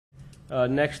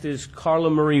Next is Carla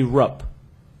Marie Rupp.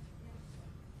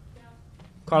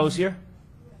 Carla's here?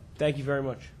 Thank you very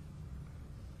much.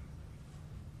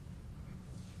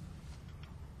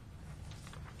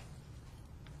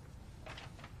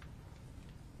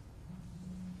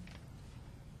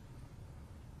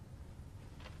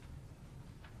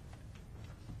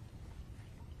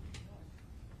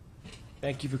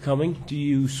 Thank you for coming. Do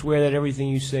you swear that everything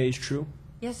you say is true?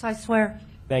 Yes, I swear.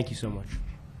 Thank you so much.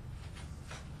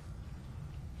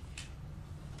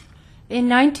 In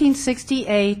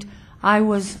 1968, I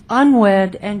was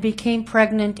unwed and became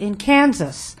pregnant in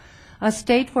Kansas, a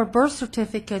state where birth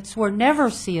certificates were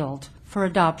never sealed for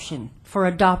adoption, for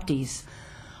adoptees.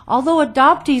 Although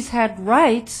adoptees had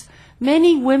rights,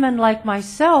 many women like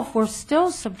myself were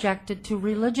still subjected to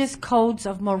religious codes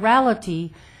of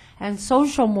morality and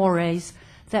social mores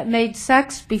that made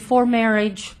sex before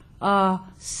marriage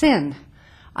sin.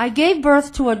 I gave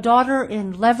birth to a daughter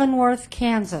in Leavenworth,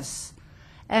 Kansas,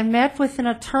 and met with an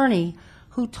attorney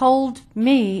who told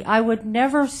me I would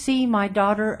never see my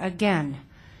daughter again.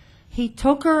 He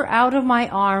took her out of my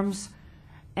arms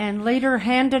and later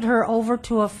handed her over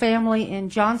to a family in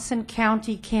Johnson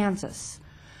County, Kansas.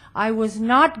 I was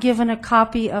not given a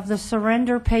copy of the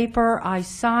surrender paper I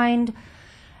signed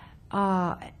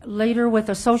later with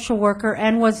a social worker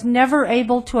and was never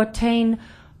able to obtain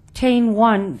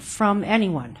one from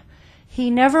anyone. He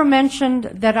never mentioned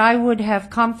that I would have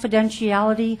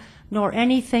confidentiality nor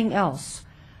anything else.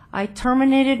 I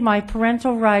terminated my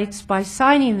parental rights by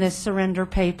signing this surrender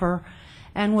paper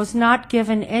and was not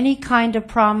given any kind of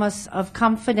promise of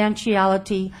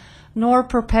confidentiality nor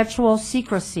perpetual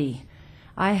secrecy.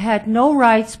 I had no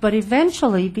rights, but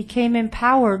eventually became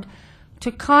empowered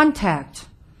to contact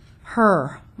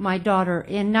her, my daughter,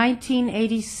 in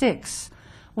 1986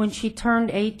 when she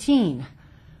turned 18.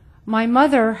 My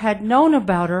mother had known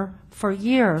about her for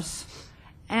years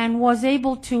and was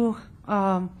able to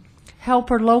help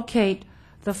her locate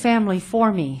the family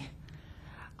for me.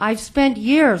 I've spent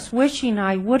years wishing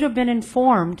I would have been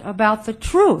informed about the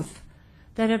truth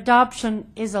that adoption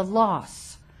is a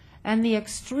loss and the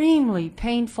extremely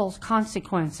painful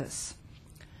consequences.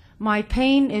 My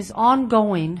pain is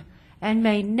ongoing and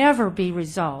may never be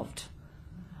resolved.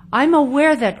 I'm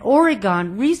aware that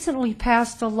Oregon recently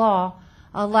passed a law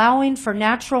allowing for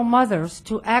natural mothers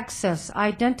to access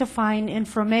identifying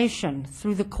information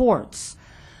through the courts,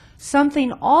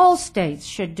 something all states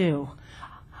should do.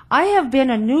 I have been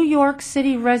a New York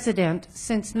City resident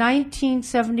since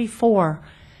 1974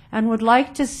 and would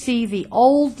like to see the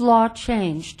old law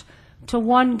changed to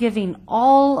one giving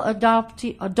all adult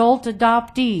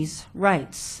adoptees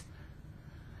rights.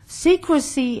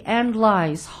 Secrecy and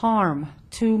lies harm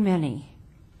too many.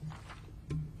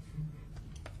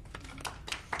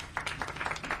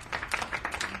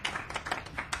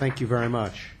 Thank you very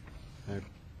much. I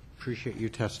appreciate your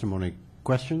testimony.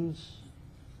 Questions?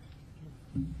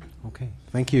 Okay,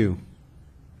 thank you.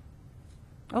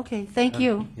 Okay, thank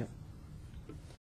you. Yep.